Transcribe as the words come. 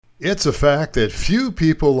It's a fact that few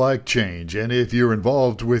people like change, and if you're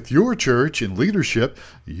involved with your church in leadership,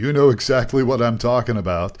 you know exactly what I'm talking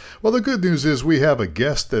about. Well, the good news is we have a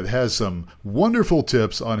guest that has some wonderful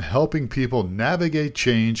tips on helping people navigate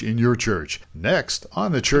change in your church. Next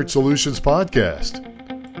on the Church Solutions Podcast.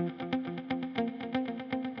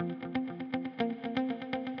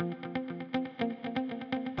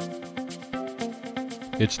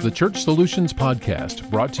 It's the Church Solutions Podcast,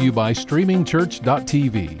 brought to you by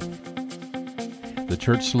streamingchurch.tv. The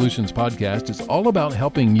Church Solutions Podcast is all about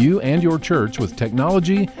helping you and your church with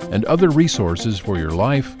technology and other resources for your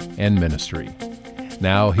life and ministry.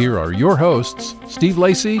 Now, here are your hosts, Steve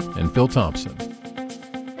Lacey and Phil Thompson.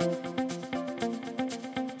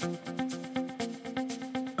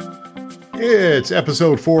 It's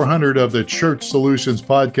episode 400 of the Church Solutions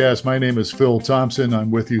Podcast. My name is Phil Thompson.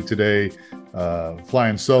 I'm with you today,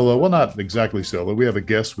 flying solo. Well, not exactly solo. We have a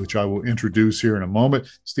guest, which I will introduce here in a moment.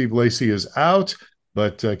 Steve Lacey is out,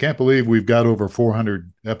 but I can't believe we've got over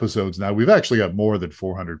 400 episodes now. We've actually got more than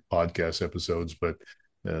 400 podcast episodes, but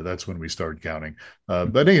that's when we started counting.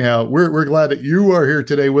 But anyhow, we're glad that you are here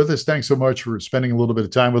today with us. Thanks so much for spending a little bit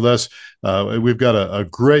of time with us. We've got a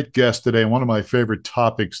great guest today. One of my favorite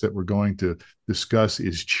topics that we're going to discuss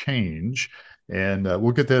is change. And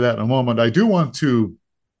we'll get to that in a moment. I do want to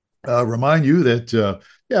remind you that,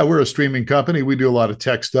 we're a streaming company. We do a lot of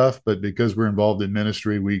tech stuff, but because we're involved in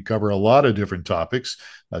ministry, we cover a lot of different topics.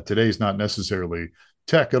 Today's not necessarily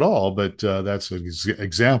tech at all, but that's an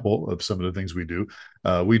example of some of the things we do.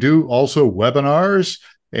 We do also webinars.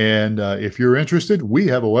 And if you're interested, we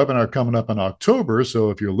have a webinar coming up in October. So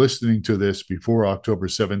if you're listening to this before October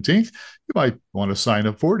 17th, you might want to sign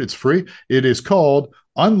up for it. It's free. It is called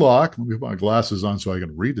Unlock. Let me put my glasses on so I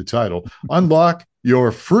can read the title. Unlock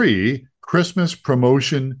your free Christmas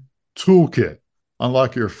promotion toolkit.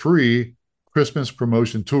 Unlock your free Christmas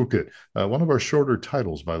promotion toolkit. One of our shorter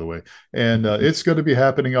titles, by the way. And it's going to be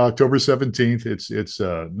happening October 17th. It's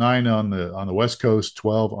 9 on the West Coast,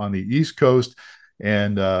 12 on the East Coast.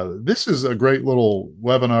 And this is a great little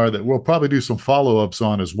webinar that we'll probably do some follow-ups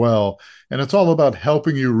on as well. And it's all about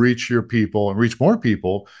helping you reach your people and reach more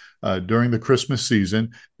people during the Christmas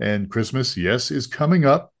season. And Christmas, yes, is coming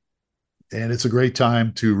up. And it's a great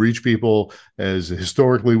time to reach people, as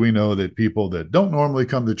historically we know that people that don't normally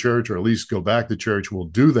come to church, or at least go back to church, will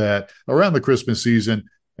do that around the Christmas season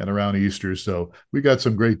and around Easter. So we got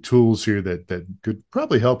some great tools here that could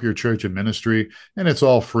probably help your church and ministry, and it's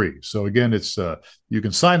all free. So again, it's you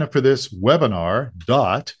can sign up for this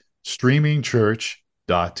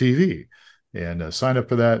webinar.streamingchurch.tv. And sign up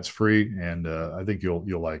for that. It's free, and I think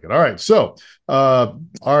you'll like it. All right, so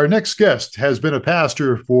our next guest has been a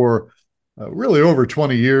pastor for really over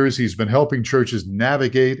 20 years. He's been helping churches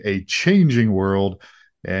navigate a changing world,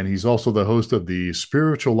 and he's also the host of the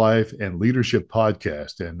Spiritual Life and Leadership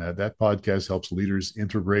podcast. And that podcast helps leaders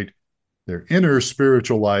integrate their inner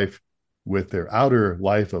spiritual life with their outer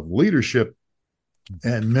life of leadership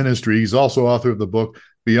and ministry. He's also author of the book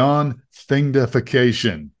Beyond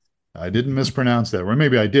Thingification. I didn't mispronounce that, or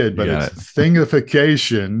maybe I did, but it's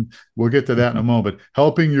Thingification. We'll get to that in a moment.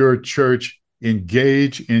 Helping your church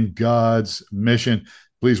engage in God's mission.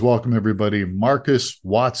 Please welcome everybody, Markus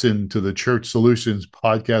Watson, to the Church Solutions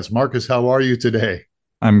Podcast. Markus, how are you today?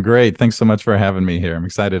 I'm great. Thanks so much for having me here. I'm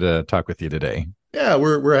excited to talk with you today. Yeah,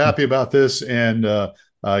 we're happy about this. And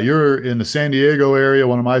you're in the San Diego area,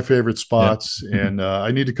 one of my favorite spots. Yep. And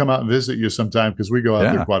I need to come out and visit you sometime because we go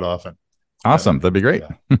out there quite often. Awesome. That'd be great.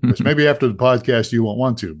 Maybe after the podcast, you won't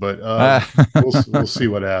want to, but we'll see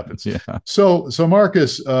what happens. Yeah. So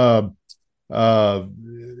Markus,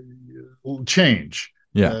 change.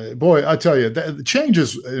 Yeah. Boy, I tell you, the change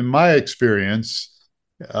is, in my experience,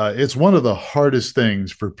 it's one of the hardest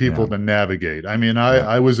things for people to navigate. I mean,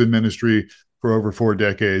 I was in ministry for over 4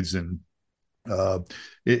 decades, and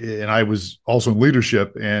I was also in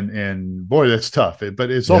leadership, and boy, that's tough. But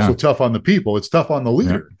it's also tough on the people. It's tough on the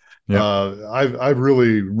leader. Yeah. I've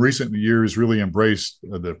really recent years really embraced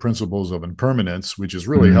the principles of impermanence, which has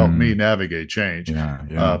really helped me navigate change.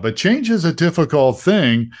 But change is a difficult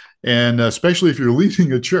thing, and especially if you're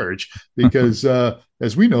leading a church, because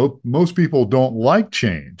as we know, most people don't like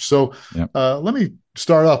change. So let me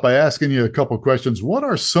start off by asking you a couple of questions. What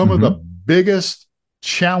are some of the biggest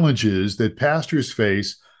challenges that pastors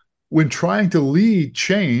face when trying to lead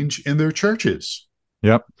change in their churches?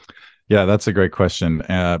 Yep. Yeah, that's a great question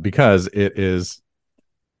because it is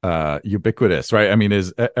ubiquitous, right? I mean,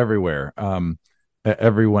 is everywhere.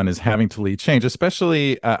 Everyone is having to lead change,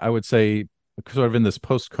 especially, I would say, sort of in this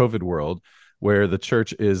post-COVID world where the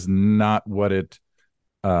church is not what it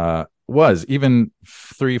was even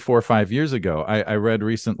 3, 4, 5 years ago. I read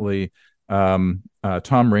recently,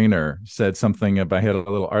 Tom Rainer said something about, I had a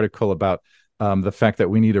little article about the fact that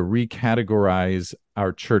we need to recategorize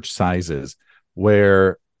our church sizes,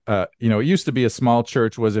 where it used to be a small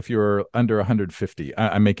church was if you were under 150.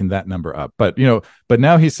 I'm making that number up, but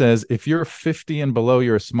now he says if you're 50 and below,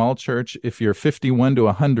 you're a small church. If you're 51 to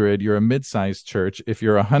 100, you're a mid-sized church. If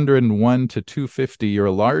you're 101 to 250, you're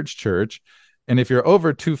a large church. And if you're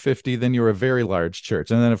over 250, then you're a very large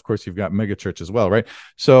church. And then, of course, you've got mega church as well, right?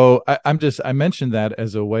 So I mentioned that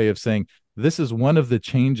as a way of saying this is one of the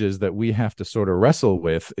changes that we have to sort of wrestle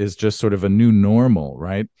with, is just sort of a new normal,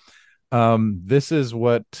 right? This is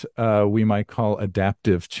what we might call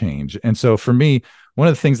adaptive change. And so for me, one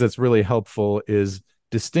of the things that's really helpful is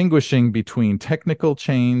distinguishing between technical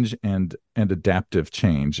change and adaptive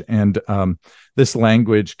change. And this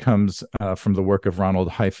language comes from the work of Ronald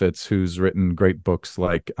Heifetz, who's written great books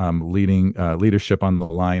like Leadership on the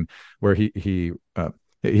Line, where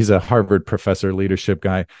he's a Harvard professor, leadership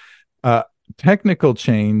guy. Technical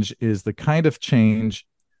change is the kind of change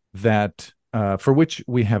that for which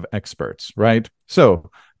we have experts, right?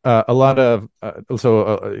 So some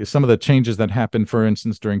of the changes that happened, for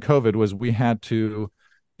instance, during COVID, was we had to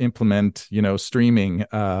implement, streaming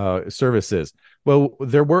services. Well,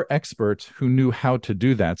 there were experts who knew how to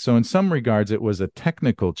do that. So in some regards, it was a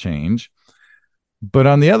technical change. But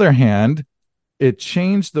on the other hand, it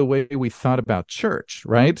changed the way we thought about church,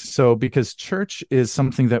 right? So because church is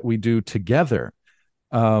something that we do together.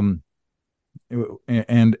 And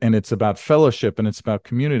it's about fellowship, and it's about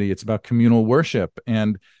community, it's about communal worship,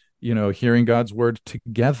 and hearing God's word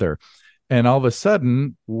together. And all of a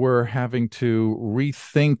sudden we're having to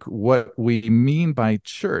rethink what we mean by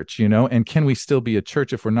church, and can we still be a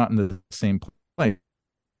church if we're not in the same place?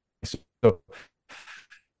 So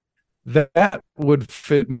that would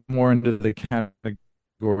fit more into the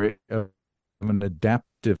category of an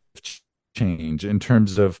adaptive change in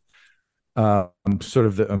terms of sort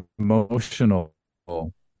of the emotional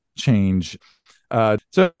change.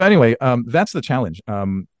 So anyway, that's the challenge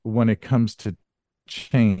when it comes to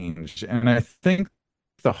change. And I think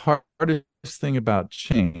the hardest thing about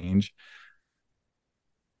change,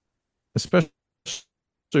 especially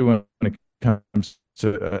when it comes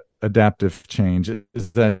to adaptive change,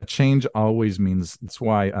 is that change always means, that's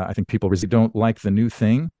why I think people really don't like the new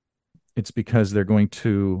thing. It's because they're going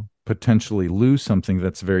to potentially lose something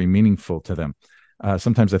that's very meaningful to them.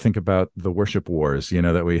 Sometimes I think about the worship wars,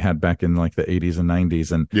 that we had back in like the 80s and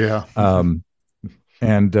 90s,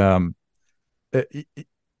 and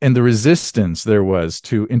and the resistance there was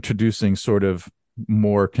to introducing sort of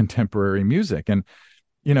more contemporary music. And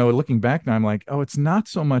looking back now, I'm like, oh, it's not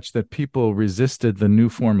so much that people resisted the new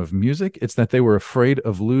form of music, it's that they were afraid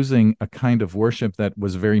of losing a kind of worship that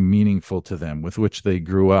was very meaningful to them, with which they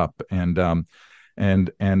grew up, and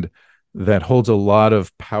that holds a lot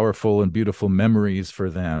of powerful and beautiful memories for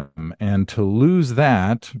them. And to lose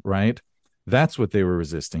that, right, that's what they were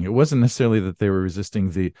resisting. It wasn't necessarily that they were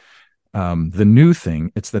resisting the new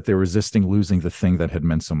thing, it's that they're resisting losing the thing that had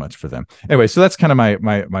meant so much for them. Anyway, so that's kind of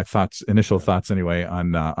my thoughts, initial thoughts anyway,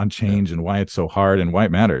 on change and why it's so hard and why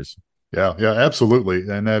it matters. Yeah, absolutely.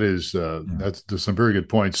 And that is that's some very good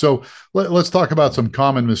points. So let's talk about some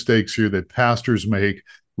common mistakes here that pastors make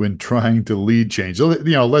when trying to lead change. So,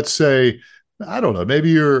 let's say, I don't know,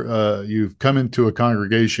 maybe you've come into a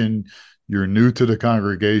congregation, you're new to the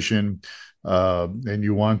congregation, and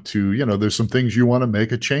you want to, there's some things you want to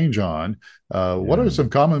make a change on. What are some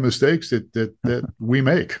common mistakes that we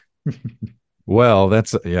make? Well,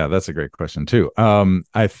 that's a great question too.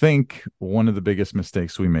 I think one of the biggest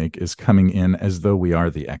mistakes we make is coming in as though we are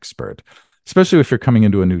the expert, especially if you're coming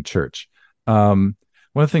into a new church.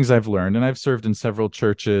 One of the things I've learned, and I've served in several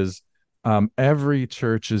churches, every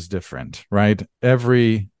church is different, right?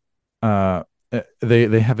 They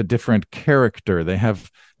have a different character.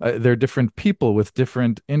 They're different people with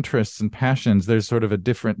different interests and passions. There's a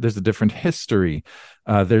different history.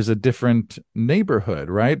 There's a different neighborhood,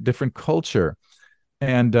 right? Different culture.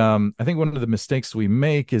 And I think one of the mistakes we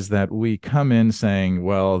make is that we come in saying,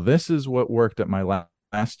 well, this is what worked at my last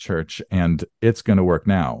church and it's going to work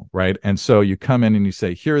now, right? And so you come in and you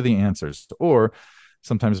say, here are the answers. Or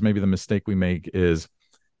sometimes maybe the mistake we make is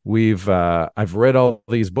I've read all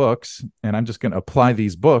these books and I'm just going to apply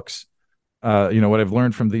these books, what I've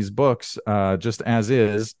learned from these books, just as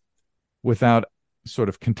is, without sort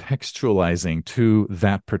of contextualizing to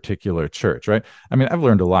that particular church, right? I mean, I've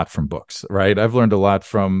learned a lot from books, right? I've learned a lot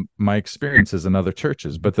from my experiences in other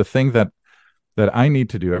churches, but the thing that I need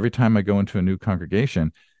to do every time I go into a new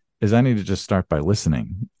congregation is I need to just start by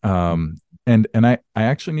listening. And And I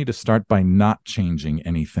actually need to start by not changing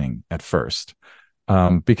anything at first,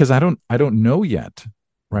 because I don't know yet,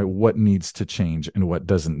 right, what needs to change and what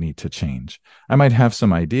doesn't need to change. I might have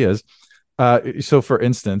some ideas. So for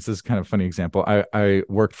instance, this is kind of a funny example. I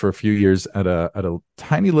worked for a few years at a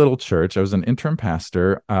tiny little church. I was an interim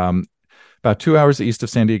pastor, about 2 hours east of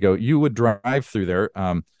San Diego. You would drive through there,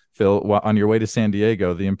 Phil, on your way to San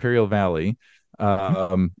Diego, the Imperial Valley,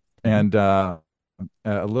 and a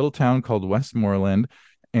little town called Westmoreland,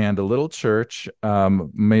 and a little church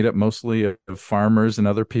made up mostly of farmers and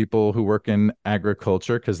other people who work in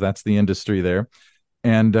agriculture, because that's the industry there.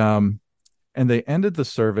 And they ended the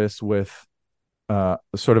service with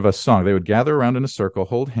sort of a song. They would gather around in a circle,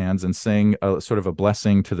 hold hands, and sing sort of a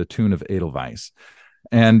blessing to the tune of Edelweiss.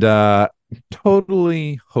 And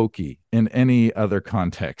totally hokey in any other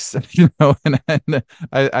context, and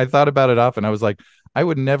I thought about it often. I was like, I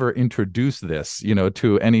would never introduce this,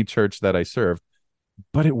 to any church that I served,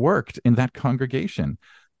 but it worked in that congregation.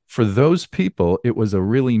 For those people, it was a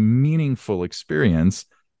really meaningful experience.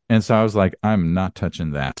 And so I was like, I'm not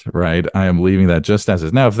touching that, right? I am leaving that just as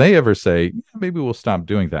is. Now, if they ever say, yeah, maybe we'll stop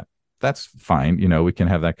doing that, that's fine. We can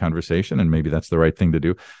have that conversation, and maybe that's the right thing to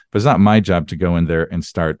do. But it's not my job to go in there and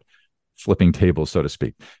start flipping tables, so to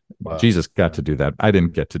speak. Wow. Jesus got to do that. I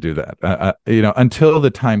didn't get to do that. Until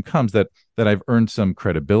the time comes that I've earned some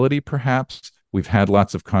credibility, perhaps. We've had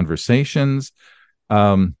lots of conversations.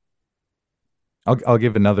 I'll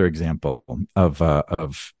give another example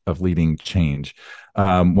of leading change.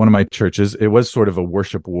 One of my churches, it was sort of a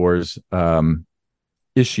worship wars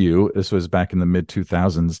issue. This was back in the mid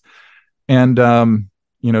 2000s. And,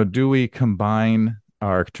 do we combine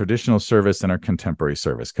our traditional service and our contemporary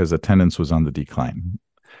service? Because attendance was on the decline.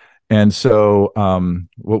 And so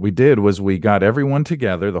what we did was we got everyone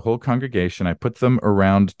together, the whole congregation. I put them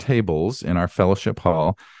around tables in our fellowship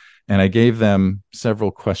hall, and I gave them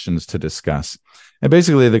several questions to discuss. And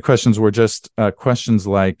basically the questions were just questions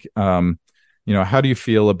like, how do you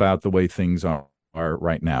feel about the way things are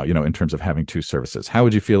right now, in terms of having two services? How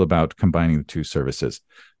would you feel about combining the two services?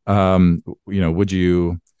 Would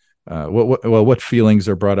you, what feelings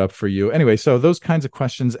are brought up for you? Anyway, so those kinds of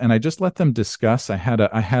questions, and I just let them discuss. I had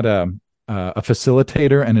a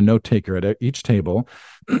facilitator and a note taker at each table,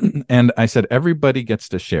 and I said everybody gets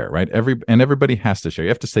to share, right? Everybody has to share. You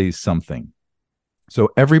have to say something. So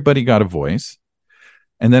everybody got a voice,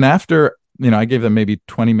 and then after, I gave them maybe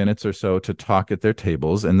 20 minutes or so to talk at their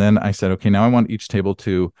tables, and then I said, okay, now I want each table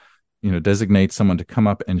to, designate someone to come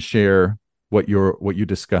up and share what you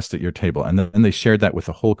discussed at your table, and then they shared that with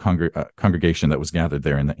the whole congregation that was gathered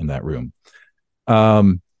there in that room,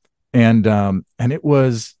 and it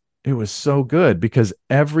was so good because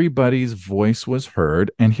everybody's voice was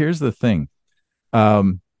heard. And here's the thing,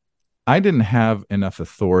 I didn't have enough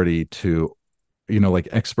authority to, like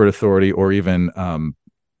expert authority, or even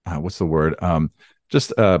what's the word,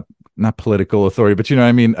 just not political authority, but what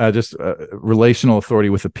I mean, just relational authority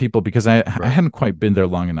with the people, because I hadn't quite been there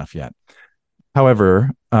long enough yet.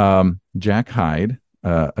 However, Jack Hyde,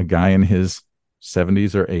 a guy in his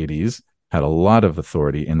 70s or 80s, had a lot of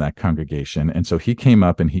authority in that congregation. And so he came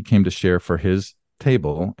up and he came to share for his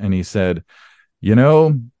table. And he said,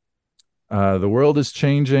 the world is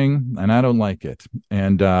changing and I don't like it.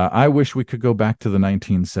 And I wish we could go back to the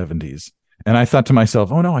 1970s. And I thought to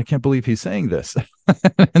myself, oh no, I can't believe he's saying this.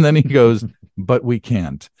 And then he goes, but we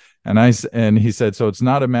can't. And he said, so it's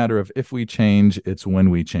not a matter of if we change, it's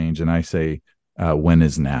when we change. And I say, when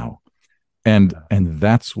is now. And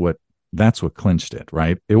that's what clinched it,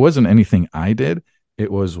 right? It wasn't anything I did.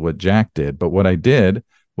 It was what Jack did. But what I did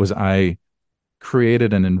was I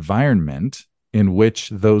created an environment in which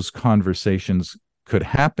those conversations could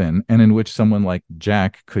happen, and in which someone like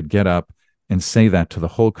Jack could get up and say that to the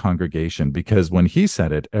whole congregation, because when he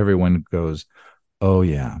said it, everyone goes, oh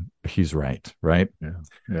yeah, he's right. Right.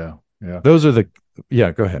 Yeah. Those are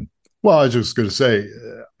go ahead. Well, I was just going to say,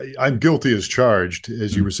 I'm guilty as charged,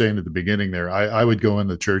 as you were saying at the beginning there. I would go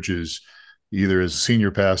into churches either as senior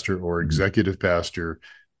pastor or executive pastor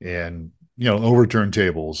and, overturn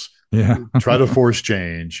tables, try to force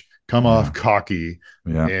change, come off cocky,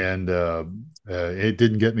 and it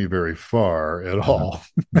didn't get me very far at all.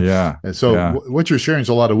 Yeah. And so what you're sharing is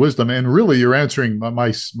a lot of wisdom, and really you're answering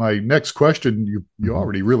my next question. You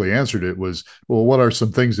already really answered it. Was, well, what are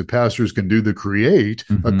some things that pastors can do to create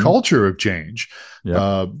a culture of change?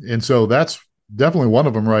 And so that's definitely one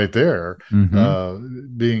of them right there.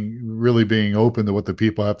 Being open to what the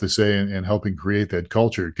people have to say and helping create that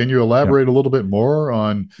culture. Can you elaborate a little bit more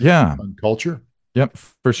on culture? Yep,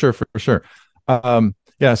 for sure.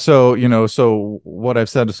 So what I've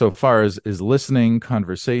said so far is listening,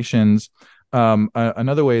 conversations.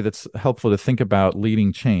 another way that's helpful to think about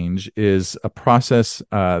leading change is a process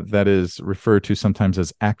that is referred to sometimes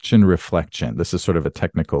as action reflection. This is sort of a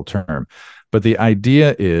technical term, but the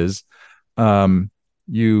idea is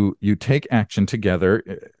you take action together.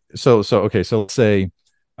 So let's say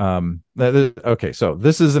so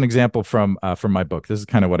this is an example from my book. This is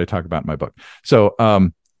kind of what I talk about in my book. So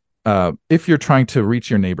if you're trying to reach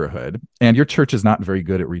your neighborhood and your church is not very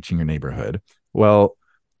good at reaching your neighborhood, well,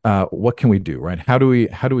 what can we do, right? How do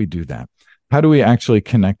we do that? How do we actually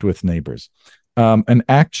connect with neighbors? An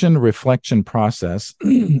action reflection process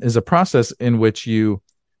is a process in which you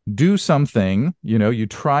do something, you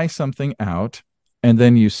try something out, and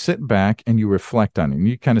then you sit back and you reflect on it. And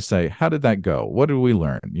you kind of say, how did that go? What did we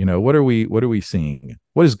learn? What are we seeing?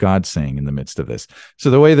 What is God saying in the midst of this?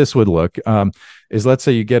 So the way this would look is, let's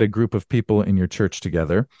say you get a group of people in your church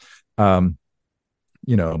together,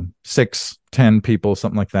 6, 10 people,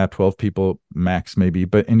 something like that, 12 people max maybe.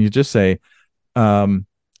 And you just say,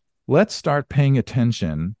 let's start paying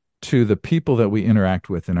attention to the people that we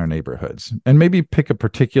interact with in our neighborhoods, and maybe pick a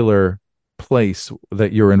particular place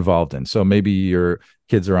that you're involved in. So maybe your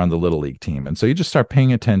kids are on the Little League team. And so you just start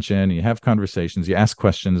paying attention, you have conversations, you ask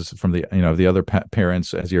questions from the other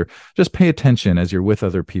parents as you're just pay attention as you're with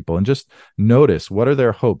other people, and just notice, what are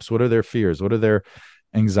their hopes? What are their fears? What are their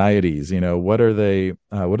anxieties? What are they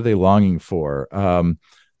longing for?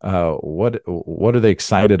 What are they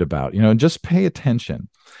excited about? And just pay attention.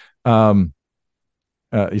 So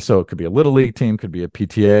it could be a Little League team, could be a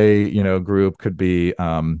PTA, group, could be,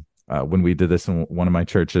 when we did this in one of my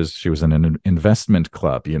churches, she was in an investment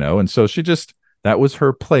club, and so that was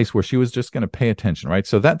her place where she was just going to pay attention, right?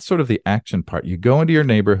 So that's sort of the action part. You go into your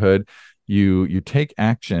neighborhood, you take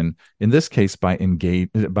action, in this case by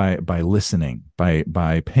listening,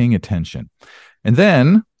 by paying attention. And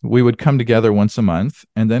then we would come together once a month,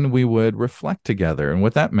 and then we would reflect together. And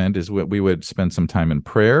what that meant is we would spend some time in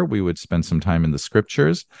prayer, we would spend some time in the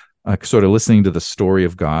scriptures, sort of listening to the story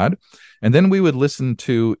of God. And then we would listen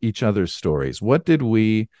to each other's stories. What did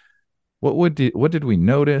we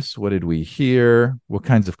notice? What did we hear? What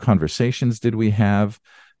kinds of conversations did we have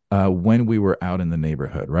when we were out in the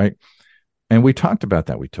neighborhood, right? And we talked about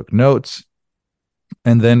that. We took notes,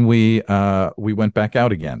 and then we went back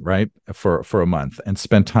out again, right, for a month, and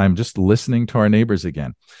spent time just listening to our neighbors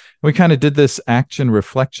again. We kind of did this action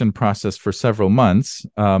reflection process for several months.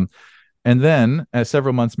 And then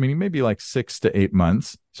several months, meaning maybe like 6 to 8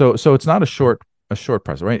 months. So it's not a short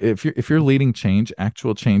process, right? If you're leading change,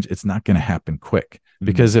 actual change, it's not going to happen quick,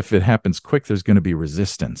 because if it happens quick, there's going to be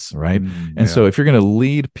resistance, right? And so if you're going to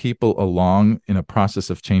lead people along in a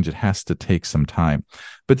process of change, it has to take some time.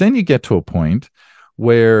 But then you get to a point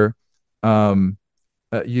where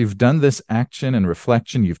you've done this action and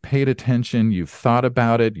reflection, you've paid attention, you've thought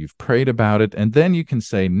about it, you've prayed about it, and then you can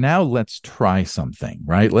say, now let's try something,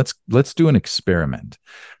 right? Let's do an experiment.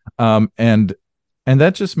 And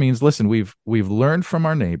that just means, listen, we've learned from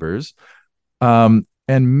our neighbors, and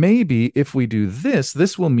maybe if we do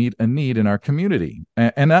this will meet a need in our community,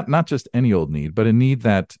 and not just any old need, but a need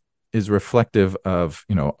that is reflective of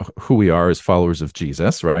who we are as followers of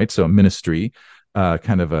Jesus, right? So ministry,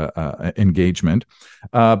 kind of a engagement,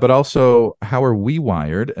 but also how are we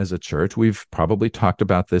wired as a church? We've probably talked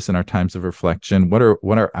about this in our times of reflection. What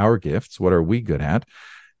are our gifts? What are we good at?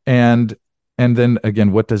 And then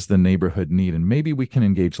again, what does the neighborhood need? And maybe we can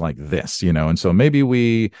engage like this, and so maybe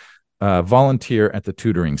we volunteer at the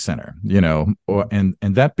tutoring center, and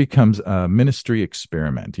that becomes a ministry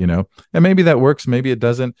experiment, and maybe that works, maybe it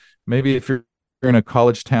doesn't. Maybe if you're in a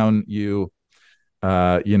college town,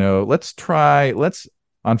 let's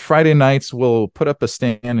on Friday nights, we'll put up a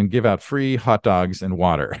stand and give out free hot dogs and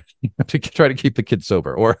water to try to keep the kids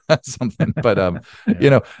sober or something. But,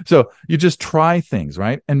 so you just try things,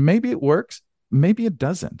 right? And maybe it works, maybe it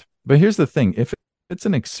doesn't. But here's the thing. If it's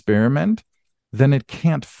an experiment, then it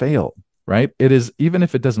can't fail, right? It is, even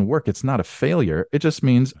if it doesn't work, it's not a failure. It just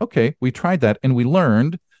means, okay, we tried that and we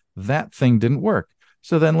learned that thing didn't work.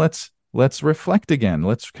 So then let's reflect again.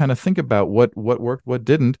 Let's kind of think about what worked, what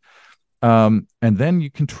didn't. And then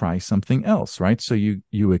you can try something else, right? So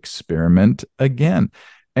you experiment again.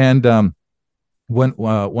 And when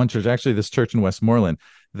one church, actually this church in Westmoreland,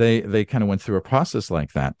 they kind of went through a process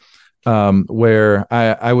like that, where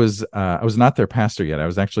I was not their pastor yet. I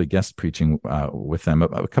was actually guest preaching with them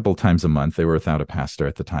a couple of times a month. They were without a pastor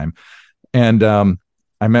at the time. And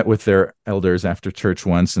I met with their elders after church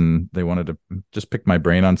once, and they wanted to just pick my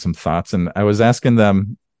brain on some thoughts. And I was asking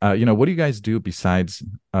them, what do you guys do besides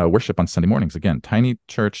worship on Sunday mornings? Again, tiny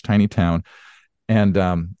church, tiny town. And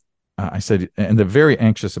I said, and they're very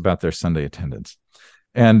anxious about their Sunday attendance.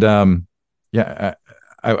 And yeah,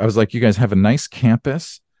 I was like, you guys have a nice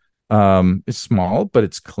campus. It's small, but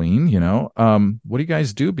it's clean, what do you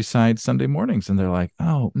guys do besides Sunday mornings? And they're like,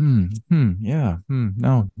 oh, yeah,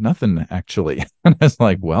 no, nothing actually. And I was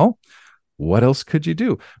like, well, what else could you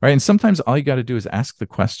do? Right. And sometimes all you got to do is ask the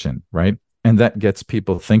question, right? And that gets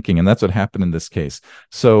people thinking. And that's what happened in this case.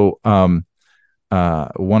 So,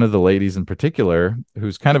 one of the ladies in particular,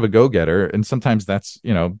 who's kind of a go-getter, and sometimes that's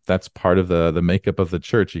part of the makeup of the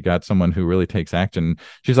church. You got someone who really takes action.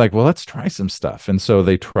 She's like, well, let's try some stuff. And so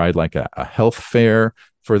they tried like a health fair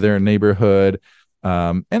for their neighborhood.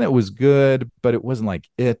 And it was good, but it wasn't like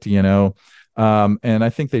and I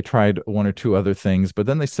think they tried one or two other things, but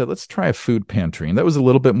then they said, let's try a food pantry. And that was a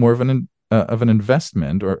little bit more of an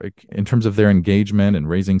investment, or in terms of their engagement and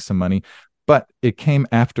raising some money. But it came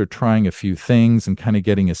after trying a few things and kind of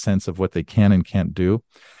getting a sense of what they can and can't do.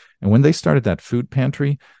 And when they started that food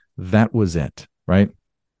pantry, that was it, right?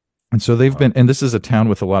 And so they've been, and this is a town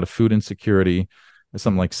with a lot of food insecurity. There's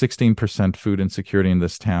something like 16% food insecurity in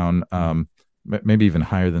this town, maybe even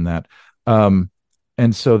higher than that.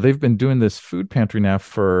 And so they've been doing this food pantry now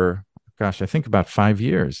for, gosh, I think about 5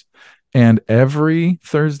 years. And every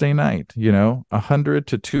Thursday night, 100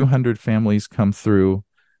 to 200 families come through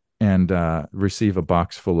and receive a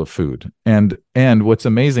box full of food. And what's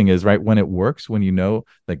amazing is, right, when it works, when you know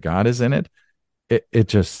that God is in it,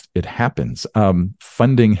 it happens.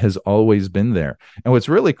 Funding has always been there. And what's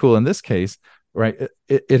really cool in this case, right,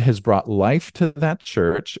 it has brought life to that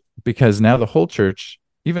church, because now the whole church,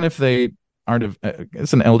 even if they aren't,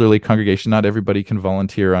 it's an elderly congregation, not everybody can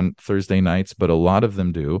volunteer on Thursday nights, but a lot of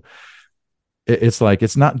them do. It's like,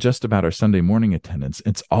 it's not just about our Sunday morning attendance.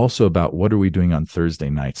 It's also about what are we doing on Thursday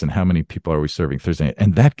nights and how many people are we serving Thursday night?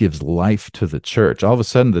 And that gives life to the church. All of a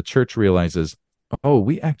sudden, the church realizes, oh,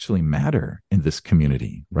 we actually matter in this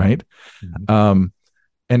community, right? Mm-hmm.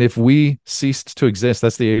 And if we ceased to exist,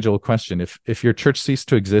 that's the age-old question. If your church ceased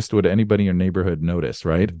to exist, would anybody in your neighborhood notice,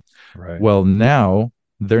 right? Right. Well, now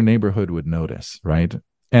their neighborhood would notice, right?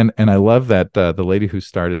 And I love that the lady who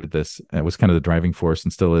started this was kind of the driving force,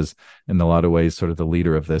 and still is in a lot of ways sort of the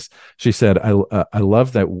leader of this. She said, I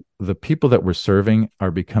love that the people that we're serving are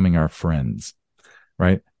becoming our friends,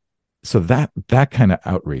 right? So that kind of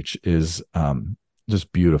outreach is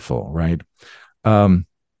just beautiful, right? Yeah.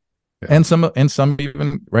 And some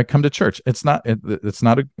even, right, come to church. It's not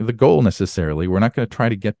the goal necessarily. We're not going to try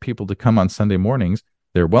to get people to come on Sunday mornings.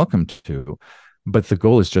 They're welcome to. But the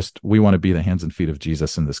goal is just, we want to be the hands and feet of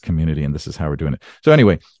Jesus in this community, and this is how we're doing it. So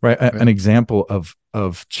anyway, right, an example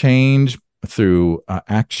of change through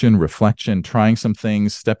action, reflection, trying some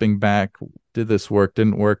things, stepping back. Did this work?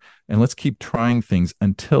 Didn't work? And let's keep trying things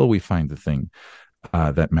until we find the thing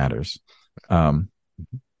that matters. Yeah.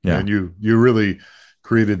 And you really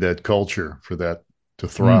created that culture for that to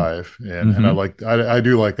thrive. And I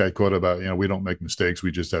do like that quote about, we don't make mistakes, we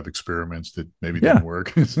just have experiments that maybe didn't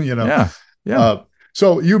work. Yeah.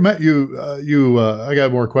 So I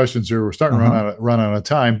got more questions here. We're starting to run out of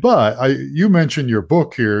time, but you mentioned your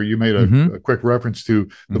book here. You made a quick reference to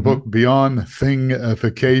the book Beyond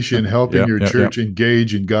Thingification, helping your church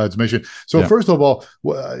engage in God's mission. So first of all,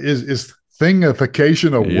 is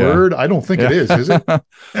thingification a word? I don't think it is it?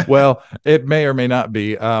 Well, it may or may not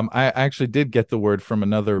be. I actually did get the word from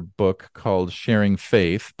another book called Sharing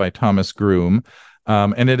Faith by Thomas Groom.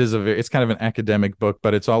 And it's kind of an academic book,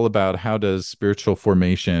 but it's all about how does spiritual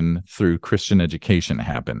formation through Christian education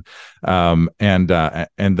happen. And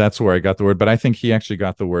that's where I got the word, but I think he actually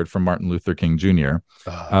got the word from Martin Luther King Jr.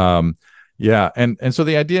 Yeah. And so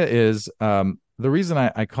the idea is, the reason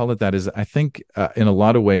I call it that is I think in a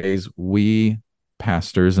lot of ways, we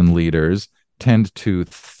pastors and leaders tend to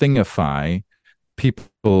thingify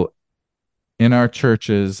people in our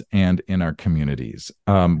churches and in our communities.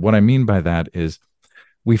 What I mean by that is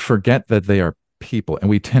we forget that they are people, and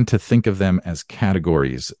we tend to think of them as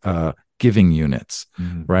categories, giving units,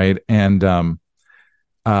 right? And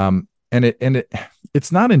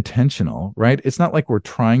it's not intentional, right? It's not like we're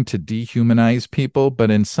trying to dehumanize people,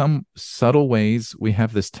 but in some subtle ways, we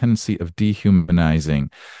have this tendency of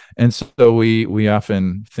dehumanizing. And so we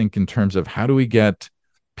often think in terms of how do we get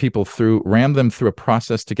people ram them through a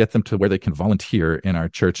process to get them to where they can volunteer in our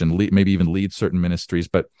church and maybe even lead certain ministries.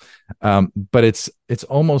 But it's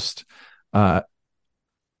almost,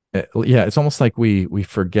 it's almost like we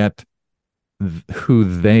forget who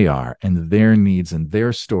they are and their needs and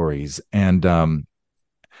their stories. And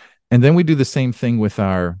then we do the same thing with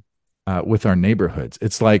our neighborhoods.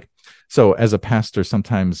 It's like, so as a pastor,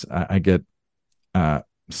 sometimes I get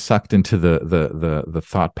sucked into the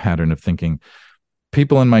thought pattern of thinking,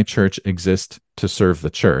 people in my church exist to serve the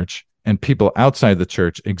church, and people outside the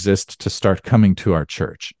church exist to start coming to our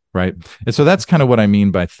church, right? And so that's kind of what I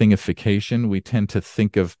mean by thingification. We tend to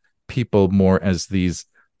think of people more as these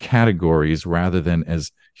categories rather than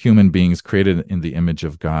as human beings created in the image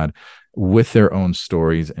of God with their own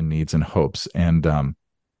stories and needs and hopes. And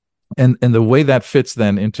the way that fits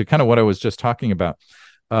then into kind of what I was just talking about,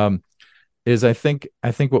 is I think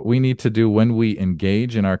what we need to do when we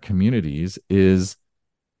engage in our communities is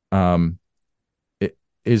to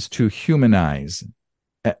humanize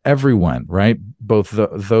everyone, right? Both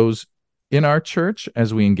those in our church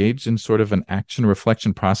as we engage in sort of an action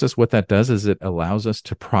reflection process. What that does is it allows us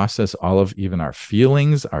to process all of even our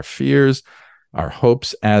feelings, our fears, our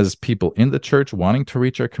hopes as people in the church wanting to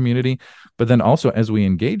reach our community. But then also as we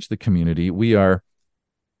engage the community, we are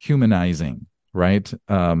humanizing, right?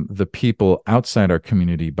 The people outside our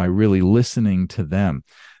community by really listening to them.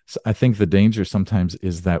 So I think the danger sometimes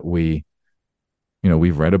is that we've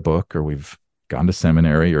read a book or we've gone to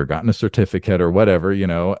seminary or gotten a certificate or whatever,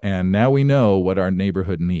 and now we know what our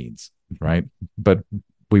neighborhood needs, right? But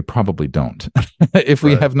we probably don't. If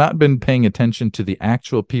we have not been paying attention to the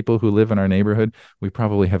actual people who live in our neighborhood, we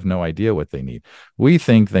probably have no idea what they need. We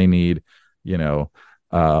think they need, I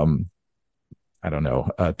don't know,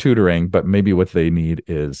 tutoring, but maybe what they need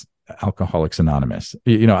is Alcoholics Anonymous.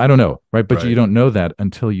 I don't know, right? But you don't know that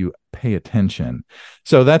until you pay attention.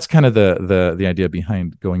 So that's kind of the idea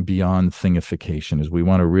behind going beyond thingification, is we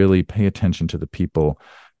want to really pay attention to the people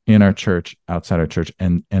in our church, outside our church,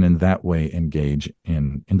 and in that way engage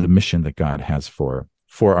in the mission that God has for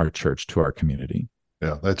our church, to our community.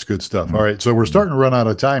 Yeah, that's good stuff. All right, so we're starting to run out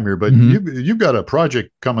of time here, but you've got a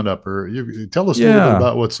project coming up, or tell us a little bit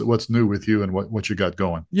about what's new with you and what you got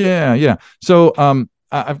going. Yeah. So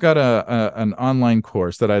I've got an online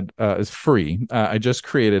course that is free. I just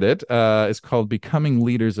created it. It's called Becoming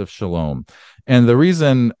Leaders of Shalom, and the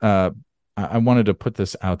reason I wanted to put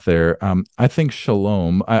this out there, I think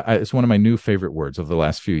shalom, it's one of my new favorite words of the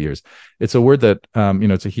last few years. It's a word that,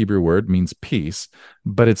 it's a Hebrew word, means peace,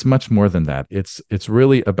 but it's much more than that. It's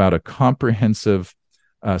really about a comprehensive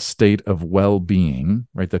state of well-being,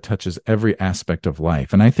 right, that touches every aspect of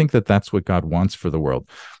life. And I think that that's what God wants for the world.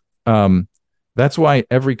 That's why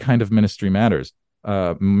every kind of ministry matters.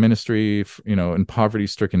 Ministry, in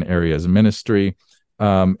poverty-stricken areas, ministry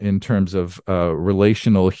in terms of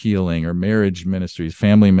relational healing or marriage ministries,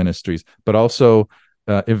 family ministries, but also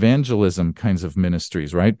evangelism kinds of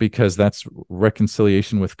ministries, right? Because that's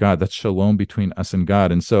reconciliation with God. That's shalom between us and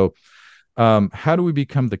God. And so how do we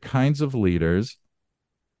become the kinds of leaders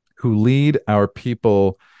who lead our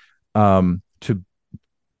people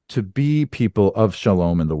to be people of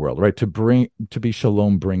shalom in the world, right? To be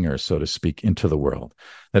shalom bringers, so to speak, into the world.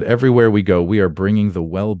 That everywhere we go, we are bringing the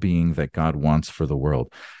well-being that God wants for the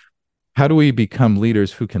world. How do we become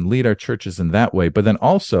leaders who can lead our churches in that way? But then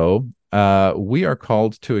also, we are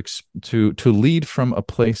called to lead from a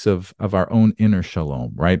place of our own inner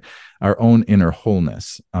shalom, right? Our own inner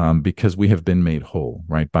wholeness, because we have been made whole,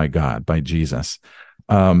 right, by God, by Jesus,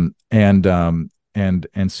 and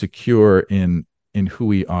secure in who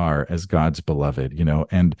we are as God's beloved,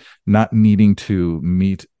 and not needing to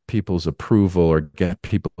meet people's approval or get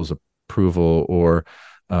people's approval or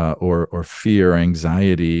fear or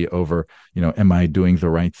anxiety over, am I doing the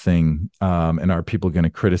right thing? And are people going to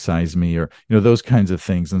criticize me, or, those kinds of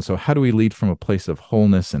things. And so how do we lead from a place of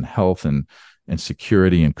wholeness and health and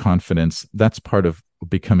security and confidence? That's part of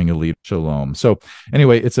becoming a leader shalom. So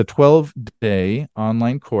anyway, it's a 12-day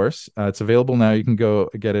online course. It's available now. You can go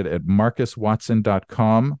get it at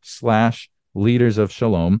markuswatson.com/leaders of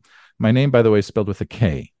shalom. My name, by the way, is spelled with a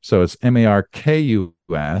K. So it's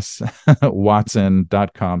MARKUS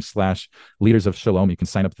watson.com/leaders of shalom. You can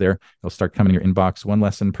sign up there. It'll start coming in your inbox. One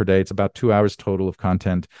lesson per day. It's about 2 hours total of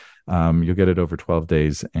content. You'll get it over 12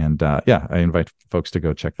 days. And I invite folks to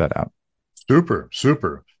go check that out. Super.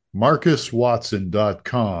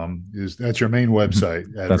 MarkusWatson.com that's your main website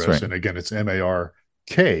address. That's right. And again, it's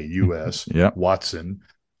MARKUS Watson,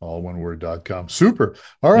 all one word.com. Super.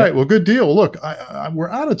 All right. Yep. Well, good deal. Look, we're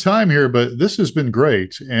out of time here, but this has been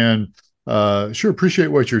great, and sure appreciate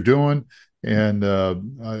what you're doing. And I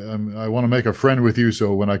want to make a friend with you,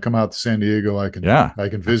 so when I come out to San Diego, I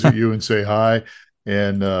can visit you and say hi.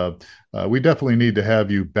 And we definitely need to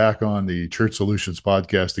have you back on the Church Solutions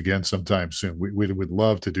podcast again sometime soon. We would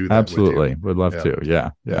love to do that. Absolutely. Would love to.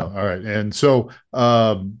 Yeah. All right. And so,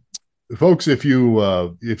 folks, if you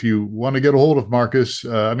want to get a hold of Markus,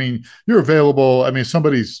 you're available.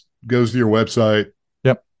 Somebody goes to your website.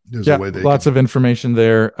 Yep. there's a way they lots of information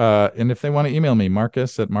there. And if they want to email me,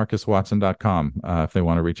 markus@markuswatson.com, if they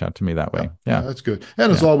want to reach out to me that way. Yeah, that's good.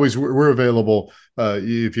 And as always, we're available.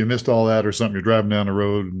 If you missed all that or something, you're driving down the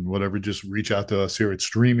road and whatever, just reach out to us here at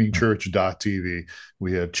streamingchurch.tv.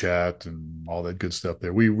 We have chat and all that good stuff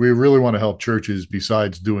there. We really want to help churches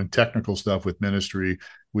besides doing technical stuff with ministry.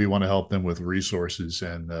 We want to help them with resources,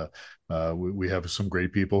 and we have some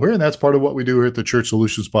great people here, and that's part of what we do here at the Church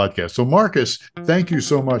Solutions Podcast. So, Markus, thank you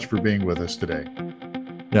so much for being with us today.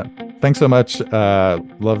 Yeah, thanks so much.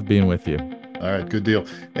 Loved being with you. All right, good deal.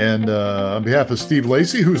 And on behalf of Steve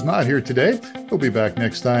Lacey, who's not here today, we'll be back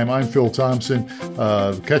next time. I'm Phil Thompson.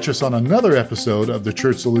 Catch us on another episode of the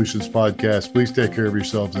Church Solutions Podcast. Please take care of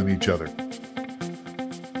yourselves and each other.